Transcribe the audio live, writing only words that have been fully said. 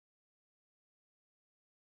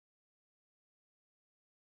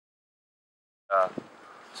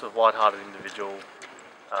sort of light-hearted individual.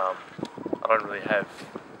 I don't really have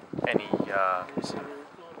any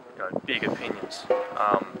big opinions, so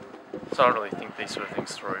I don't really think these sort of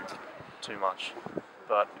things through too much.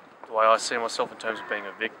 But the way I see myself in terms of being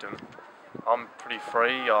a victim, I'm pretty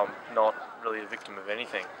free. I'm not really a victim of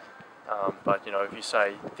anything. But if you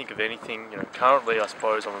say think of anything, currently I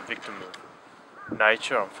suppose I'm a victim of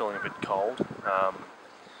nature. I'm feeling a bit cold.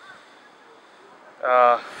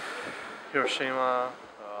 Hiroshima.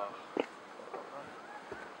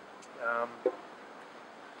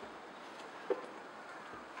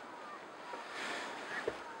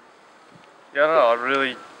 Yeah, no, I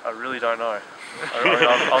really don't know.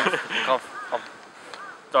 I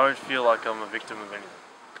don't feel like I'm a victim of anything,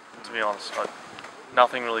 to be honest.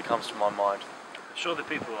 Nothing really comes to my mind. I'm sure that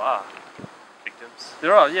people are victims.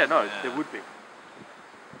 There are, yeah, no, there would be.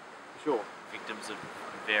 Sure. Victims of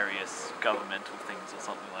various governmental things or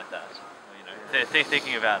something like that. They're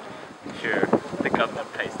thinking about, sure, the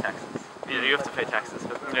government pays taxes. You have to pay taxes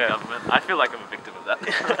for the government. I feel like I'm a victim of that.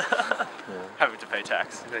 Having to pay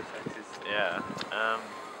tax. Yeah.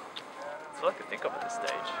 That's all I can think of at this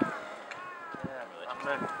stage.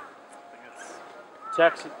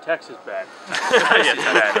 Tax is bad.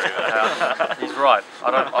 He's right. I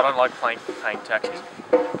don't like paying taxes.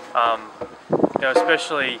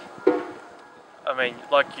 Especially, I mean,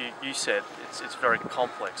 like you said, it's very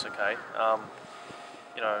complex. Okay.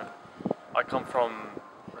 I come from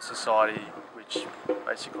a society which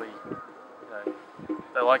basically,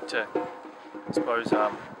 they like to, I suppose,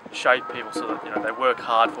 shape people so that they work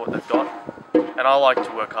hard for what they've got, and I like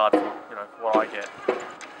to work hard for what I get.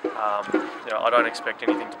 I don't expect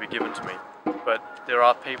anything to be given to me, but there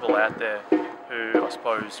are people out there who I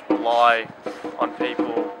suppose rely on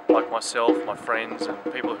people like myself, my friends, and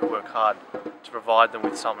people who work hard to provide them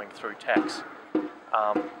with something through tax.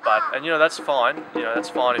 And that's fine. That's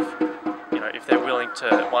fine if they're willing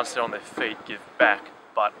to, once they're on their feet, give back.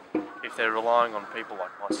 But if they're relying on people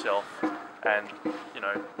like myself, and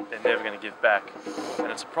they're never going to give back,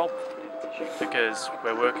 then it's a problem, because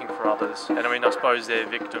we're working for others. And I mean, I suppose they're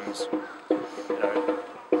victims.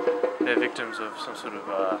 They're victims of some sort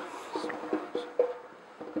of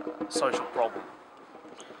social problem.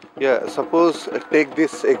 Yeah. Suppose take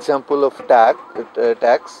this example of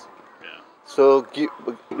tax. So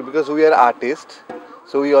because we are artists,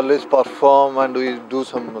 so we always perform and we do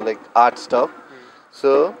some like art stuff.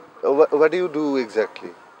 So what do you do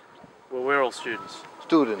exactly? Well, we're all students.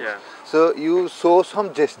 Students. Yeah. So you show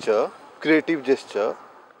some gesture, creative gesture,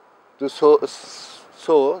 to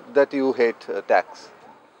show that you hate tax.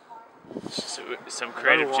 So, some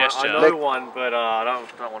creative gesture. I know one, but I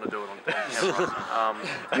don't want to do it on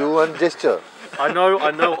camera. You want gesture? I know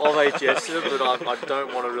of a gesture, but I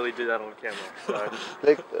don't want to really do that on camera. So.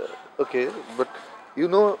 Okay, but you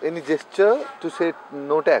know any gesture to say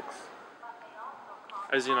no tax?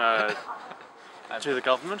 As in to the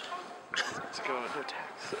government? Let's go no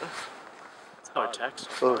tax. No tax.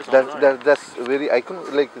 So that's very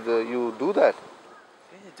iconic. Like you do that.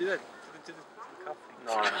 Yeah, do that.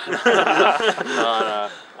 No. No.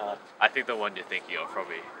 I think the one you're thinking of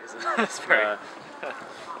probably is very.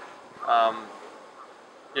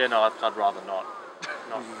 Yeah, no, I'd rather not.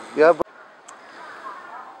 Yeah, but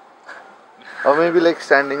or maybe like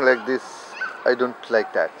standing like this. I don't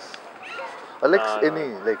like tax. Or like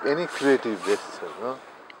any creative gesture, no?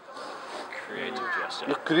 Creative gesture.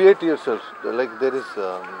 You create yourself. Like there is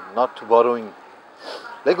not borrowing.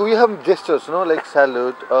 Like we have gestures, like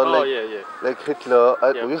salute or like Hitler.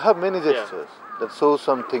 We have many gestures that show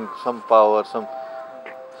something, some power,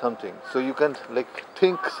 something. So you can like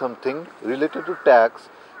think something related to tax,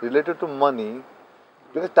 related to money.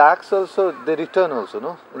 Because tax also they return also,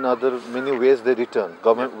 no? In other many ways they return.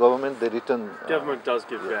 Government they return. Government does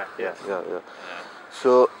give back. Yeah.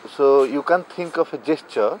 So you can think of a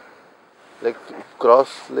gesture, like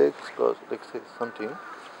cross legs, like say something.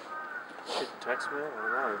 Tax man? I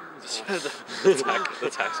don't know. the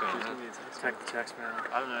tax man. Attack the tax man.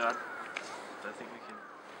 I don't know. I don't think we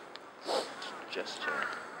can gesture.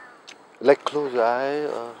 Like close eye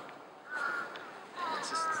or... It's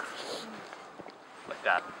just like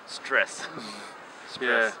that. Stress.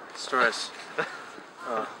 Yeah, stress.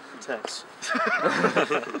 Tax.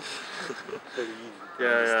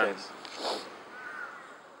 Yeah.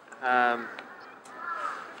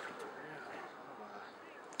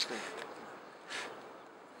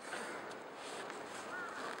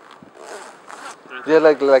 Yeah,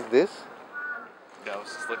 like this. Yeah, I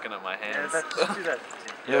was just looking at my hands. Yeah, just do that.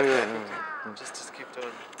 Yeah. Just keep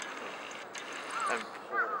doing. And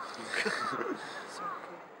pull.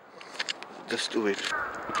 Just do it.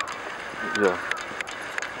 Yeah.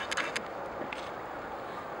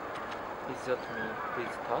 Is that me,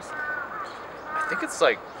 please task? I think it's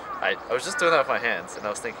like, I was just doing that with my hands, and I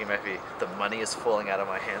was thinking maybe the money is falling out of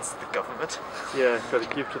my hands to the government. Yeah, got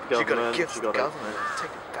to give to the You government. gotta give to the government,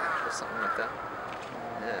 take it back or something like that.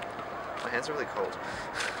 Yeah, my hands are really cold.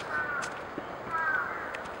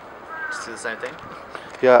 Just do the same thing?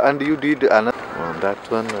 Yeah, and you did another one. That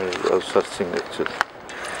one I was searching actually.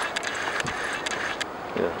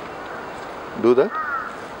 Yeah. Do that?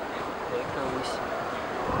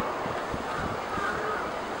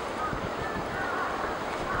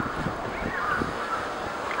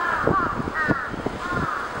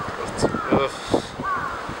 Ugh.